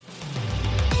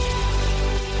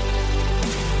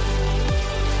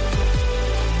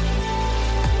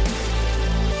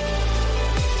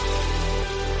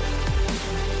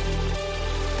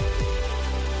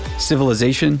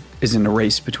Civilization is in a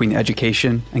race between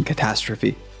education and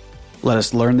catastrophe. Let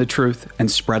us learn the truth and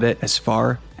spread it as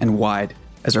far and wide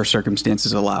as our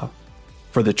circumstances allow.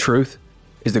 For the truth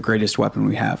is the greatest weapon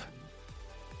we have.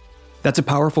 That's a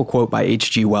powerful quote by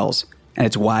H.G. Wells, and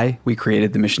it's why we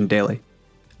created The Mission Daily.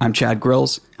 I'm Chad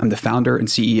Grills. I'm the founder and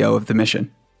CEO of The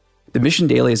Mission. The Mission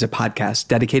Daily is a podcast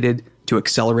dedicated to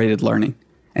accelerated learning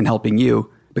and helping you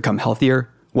become healthier,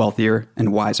 wealthier,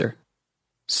 and wiser.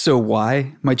 So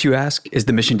why, might you ask, is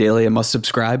The Mission Daily a must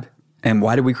subscribe? And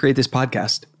why did we create this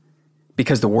podcast?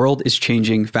 Because the world is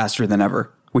changing faster than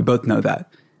ever. We both know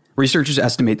that. Researchers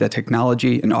estimate that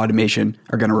technology and automation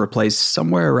are going to replace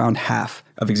somewhere around half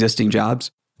of existing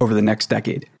jobs over the next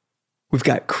decade. We've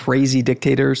got crazy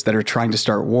dictators that are trying to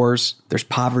start wars. There's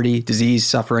poverty, disease,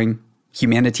 suffering.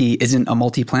 Humanity isn't a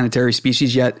multiplanetary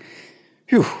species yet.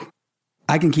 Whew.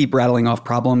 I can keep rattling off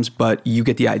problems, but you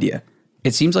get the idea.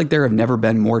 It seems like there have never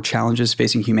been more challenges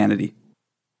facing humanity.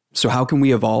 So how can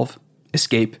we evolve,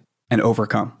 escape, and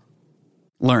overcome?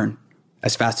 Learn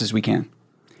as fast as we can.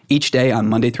 Each day on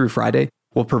Monday through Friday,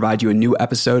 we'll provide you a new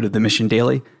episode of The Mission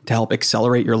Daily to help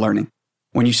accelerate your learning.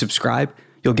 When you subscribe,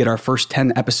 you'll get our first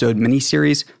 10-episode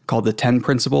mini-series called The 10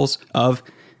 Principles of,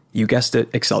 you guessed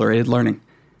it, accelerated learning.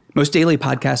 Most daily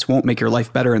podcasts won't make your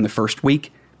life better in the first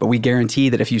week, but we guarantee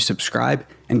that if you subscribe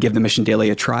and give The Mission Daily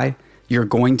a try, you're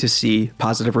going to see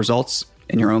positive results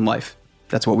in your own life.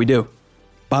 That's what we do.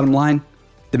 Bottom line,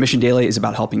 The Mission Daily is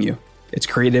about helping you. It's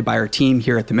created by our team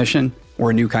here at The Mission.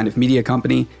 We're a new kind of media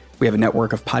company. We have a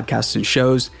network of podcasts and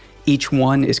shows. Each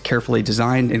one is carefully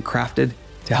designed and crafted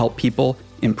to help people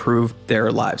improve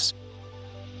their lives.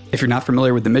 If you're not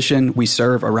familiar with The Mission, we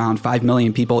serve around 5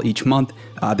 million people each month.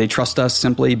 They trust us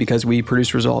simply because we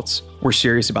produce results. We're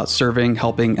serious about serving,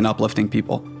 helping, and uplifting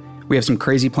people. We have some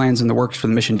crazy plans in the works for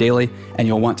The Mission Daily, and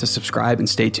you'll want to subscribe and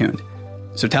stay tuned.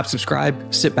 So tap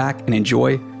subscribe, sit back, and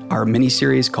enjoy our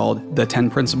mini-series called The 10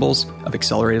 Principles of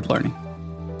Accelerated Learning.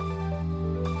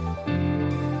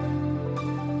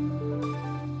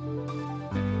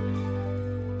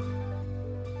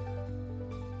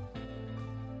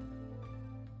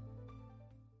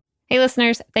 Hey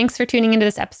listeners, thanks for tuning into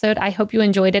this episode. I hope you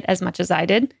enjoyed it as much as I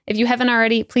did. If you haven't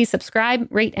already, please subscribe,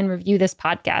 rate, and review this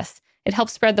podcast. It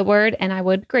helps spread the word, and I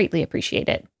would greatly appreciate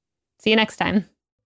it. See you next time.